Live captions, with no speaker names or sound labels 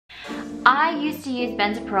I used to use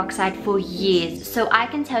benzoyl peroxide for years, so I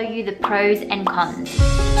can tell you the pros and cons.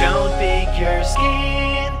 Don't bake your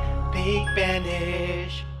skin, bake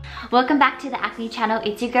Banish. Welcome back to the Acne channel.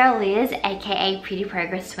 It's your girl Liz, aka Pretty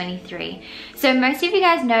Progress 23. So most of you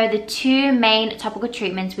guys know the two main topical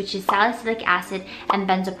treatments, which is salicylic acid and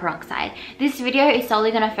benzoyl peroxide. This video is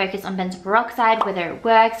solely going to focus on benzoyl peroxide, whether it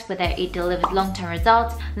works, whether it delivers long-term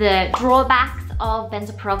results, the drawbacks of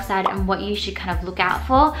benzoyl peroxide, and what you should kind of look out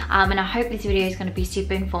for. And I hope this video is going to be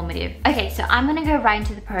super informative. Okay, so I'm going to go right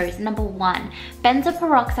into the pros. Number one, benzoyl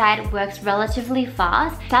peroxide works relatively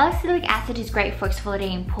fast. Salicylic acid is great for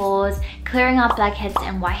exfoliating pores, clearing up blackheads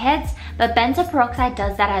and whiteheads, but benzoyl peroxide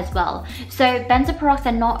does that as well. So benzoyl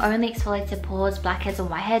peroxide not only exfoliates the pores, blackheads and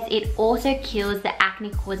whiteheads, it also kills the acne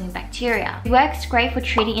causing bacteria. It works great for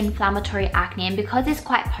treating inflammatory acne, and because it's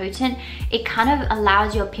quite potent, it kind of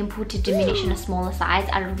allows your pimple to diminish in a smaller size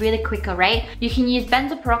at a really quicker rate. You can use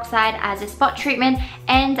benzoyl peroxide as a spot treatment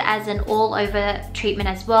and as an all over treatment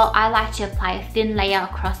as well. I like to apply a thin layer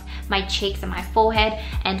across my cheeks and my forehead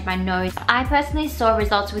and my nose. I personally saw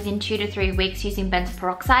results within 2 to 3 weeks using benzoyl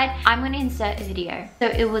peroxide. I'm going to insert a video. So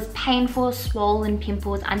it was painful, swollen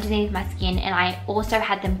pimples underneath my skin, and I also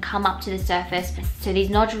had them come up to the surface. So these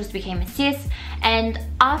nodules became a cyst, and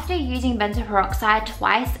after using benzoyl peroxide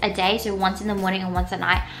twice a day, so once in the morning and once at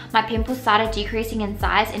night, my pimples started decreasing in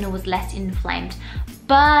size and it was less inflamed.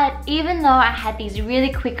 But even though I had these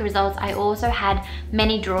really quick results, I also had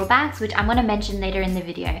many drawbacks, which I'm going to mention later in the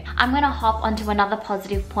video. I'm going to hop onto another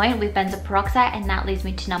positive point with benzoyl peroxide, and that leads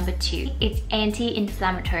me to number two. It's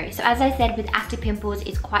anti-inflammatory. So as I said, with active pimples,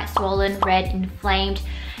 it's quite swollen, red, inflamed.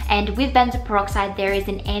 And with benzoyl peroxide, there is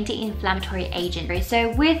an anti-inflammatory agent.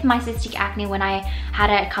 So with my cystic acne, when I had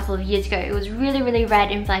it a couple of years ago, it was really, really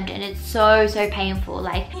red, inflamed, and it's so painful.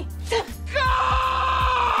 Like,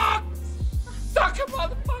 Sucker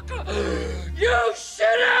motherfucker! You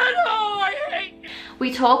shouldn't! Oh, I hate you!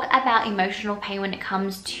 We talk about emotional pain when it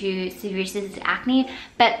comes to severe cystic acne,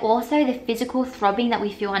 but also the physical throbbing that we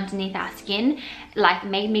feel underneath our skin, like,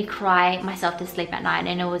 made me cry myself to sleep at night,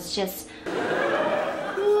 and it was just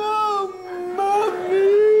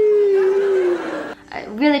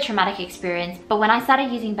really traumatic experience. But when I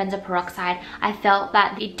started using benzoyl peroxide, I felt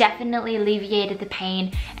that it definitely alleviated the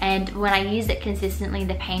pain, and when I used it consistently,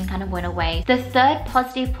 the pain kind of went away. The third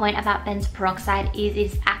positive point about benzoyl peroxide is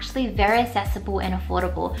it's actually very accessible and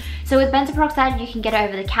affordable. So with benzoyl peroxide, you can get it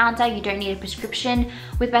over the counter. You don't need a prescription.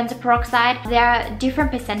 With benzoyl peroxide, there are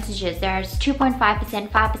different percentages. There's 2.5%,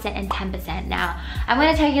 5%, and 10%. Now, I'm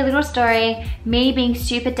going to tell you a little story. Me being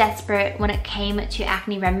super desperate when it came to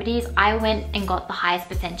acne remedies, I went and got the highest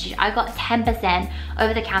percentage. I got 10%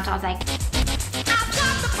 over the counter. I was like,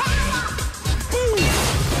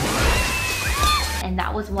 and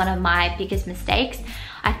that was one of my biggest mistakes.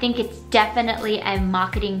 I think it's definitely a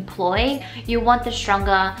marketing ploy. You want the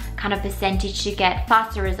stronger kind of percentage to get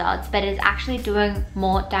faster results, but it's actually doing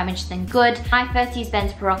more damage than good. When I first used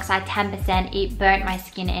benzoyl peroxide 10%, it burnt my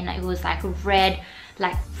skin, and it was like red,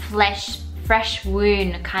 like fresh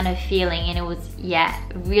wound kind of feeling, and it was, yeah,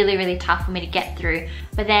 really tough for me to get through.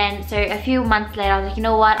 But then, so a few months later, I was like, you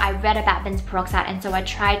know what, I read about benzoyl peroxide, and so I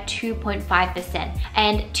tried 2.5%,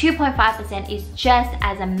 and 2.5% is just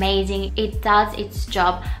as amazing. It does its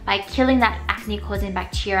job by killing that acne causing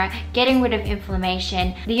bacteria, getting rid of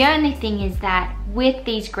inflammation. The only thing is that with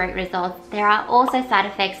these great results, there are also side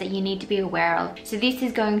effects that you need to be aware of. So this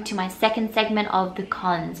is going to my second segment of the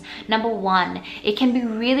cons. Number one, it can be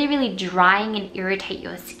really drying and irritate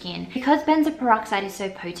your skin. Because benzoyl peroxide is so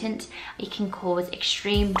potent, it can cause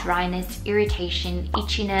extreme dryness, irritation,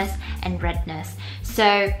 itchiness, and redness.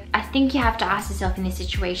 So I think you have to ask yourself in this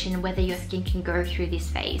situation whether your skin can go through this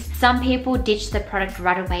phase. Some people ditch the product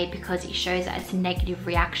right away because it shows that it's a negative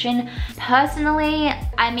reaction. Personally,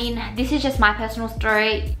 I mean, this is just my personal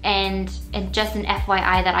story, and just an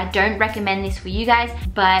FYI that I don't recommend this for you guys,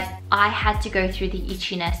 but I had to go through the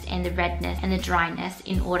itchiness and the redness and the dryness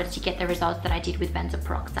in order to get the results that I did with benzoyl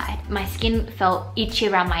peroxide. My skin felt itchy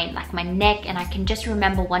around my neck, and I can just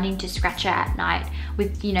remember wanting to scratch it at night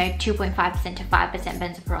with, you know, 2.5% to 5%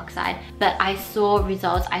 benzoyl peroxide. But I saw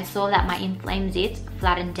results. I saw that my inflamed zits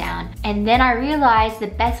flattened down, and then I realized the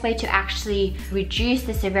best way to actually actually reduce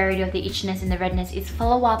the severity of the itchiness and the redness is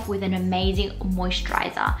follow up with an amazing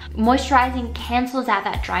moisturizer. Moisturizing cancels out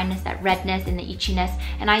that dryness, that redness and the itchiness,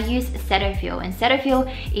 and I use Cetaphil, and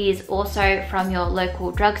Cetaphil is also from your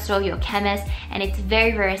local drugstore, your chemist, and it's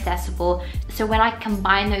very, very accessible. So when I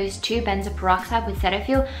combine those two, benzoyl peroxide with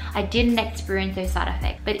Cetaphil, I didn't experience those side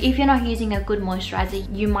effects. But if you're not using a good moisturizer,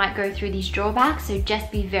 you might go through these drawbacks, so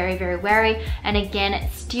just be very, very wary. And again,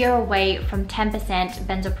 steer away from 10%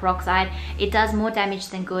 benzoyl peroxide. It does more damage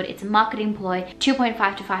than good. It's a marketing ploy.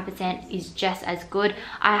 2.5 to 5% is just as good.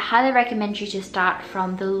 I highly recommend you to start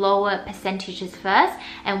from the lower percentages first,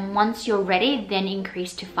 and once you're ready, then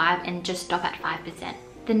increase to 5 and just stop at 5%.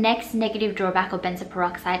 The next negative drawback of benzoyl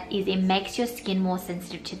peroxide is it makes your skin more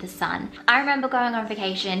sensitive to the sun. I remember going on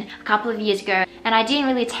vacation a couple of years ago, and I didn't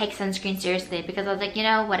really take sunscreen seriously because I was like, you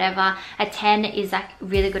know, whatever, a 10 is like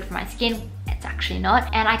really good for my skin. It's actually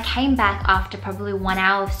not. And I came back after probably 1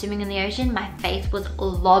 hour of swimming in the ocean. My face was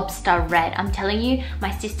lobster red. I'm telling you,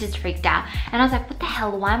 my sisters freaked out. And I was like, what the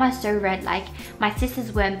hell? Why am I so red? Like, my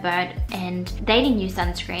sisters weren't burnt and they didn't use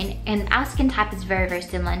sunscreen. And our skin type is very, very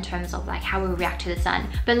similar in terms of like how we react to the sun.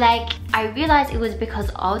 But like, I realized it was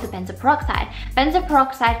because of the benzoyl peroxide. Benzoyl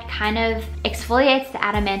peroxide kind of exfoliates the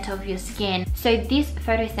outer mantle of your skin. So this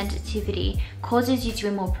photosensitivity causes you to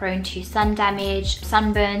be more prone to sun damage,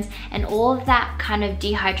 sunburns, and all of that kind of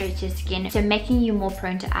dehydrates your skin, so making you more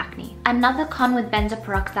prone to acne. Another con with benzoyl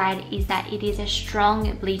peroxide is that it is a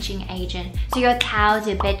strong bleaching agent. So your towels,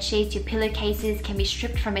 your bed sheets, your pillowcases can be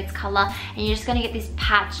stripped from its color, and you're just gonna get this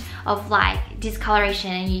patch of like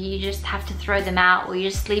discoloration, and you just have to throw them out, or you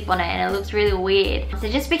just sleep on it and it looks really weird. So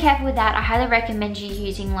just be careful with that. I highly recommend you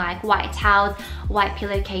using like white towels, white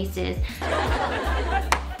pillowcases.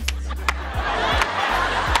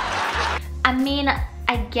 I mean,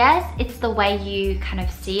 I guess it's the way you kind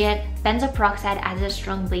of see it. Benzoyl peroxide as a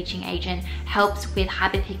strong bleaching agent helps with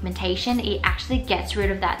hyperpigmentation. It actually gets rid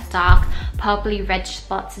of that dark purpley red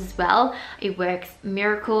spots as well. It works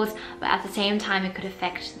miracles, but at the same time it could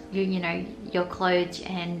affect you know, your clothes,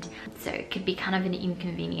 and so it could be kind of an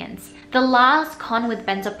inconvenience. The last con with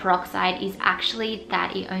benzoyl peroxide is actually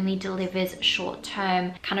that it only delivers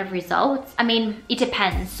short-term kind of results. I mean, it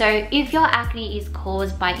depends. So if your acne is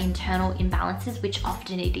caused by internal imbalances, which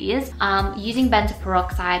often it is, using benzoyl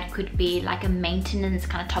peroxide could be like a maintenance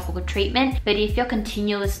kind of topical treatment. But if you're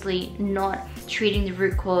continuously not treating the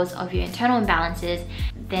root cause of your internal imbalances,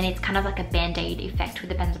 then it's kind of like a band-aid effect with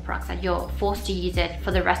the benzoyl peroxide. You're forced to use it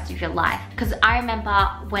for the rest of your life. Because I remember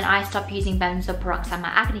when I stopped using benzoyl peroxide, my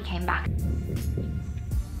acne came back.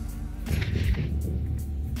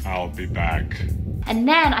 I'll be back. And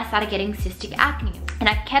then I started getting cystic acne. And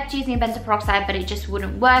I kept using benzoyl peroxide, but it just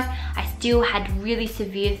wouldn't work. I still had really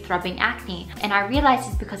severe throbbing acne. And I realized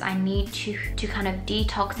it's because I need to kind of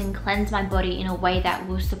detox and cleanse my body in a way that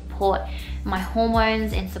will support my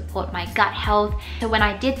hormones and support my gut health. So when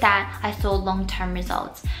I did that, I saw long-term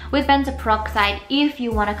results. With benzoyl peroxide, if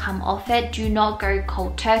you want to come off it, do not go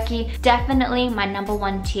cold turkey. Definitely my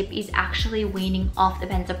 #1 tip is actually weaning off the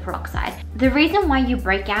benzoyl peroxide. The reason why you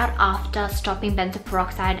break out after stopping benzoyl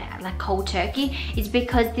peroxide like cold turkey is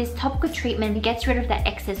because this topical treatment gets rid of that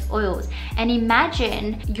excess oils. And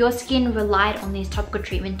imagine your skin relied on this topical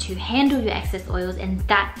treatment to handle your excess oils, and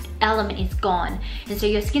that element is gone. And so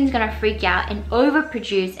your skin's gonna freak out and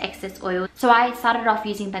overproduce excess oil. So I started off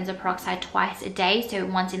using benzoyl peroxide twice a day, so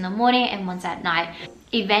once in the morning and once at night.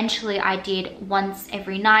 Eventually I did once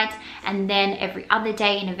every night, and then every other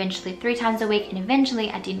day, and eventually 3 times a week, and eventually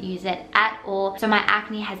I didn't use it at all. So my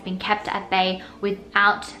acne has been kept at bay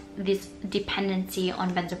without this dependency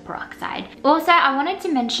on benzoyl peroxide. Also, I wanted to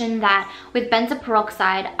mention that with benzoyl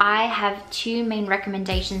peroxide, I have 2 main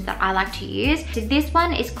recommendations that I like to use. So this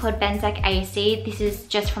one is called Benzoyl AC. This is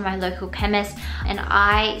just from my local chemist, and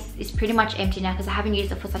it's pretty much empty now because I haven't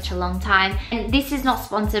used it for such a long time. And this is not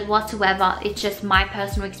sponsored whatsoever. It's just my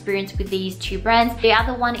personal experience with these 2 brands. The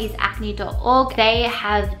other one is acne.org. They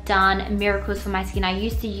have done miracles for my skin. I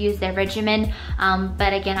used to use their regimen,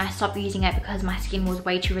 but again, I stopped using it because my skin was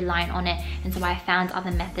way too reliant on it, and so I found other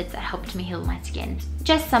methods that helped me heal my skin.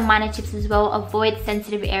 Just some minor tips as well: avoid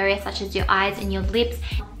sensitive areas such as your eyes and your lips.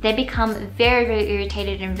 They become very, very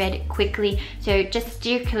irritated and red quickly, so just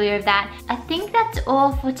steer clear of that. I think that's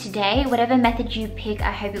all for today. Whatever method you pick,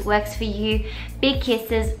 I hope it works for you. Big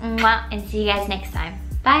kisses, mwah, and see you guys next time.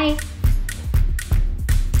 Bye.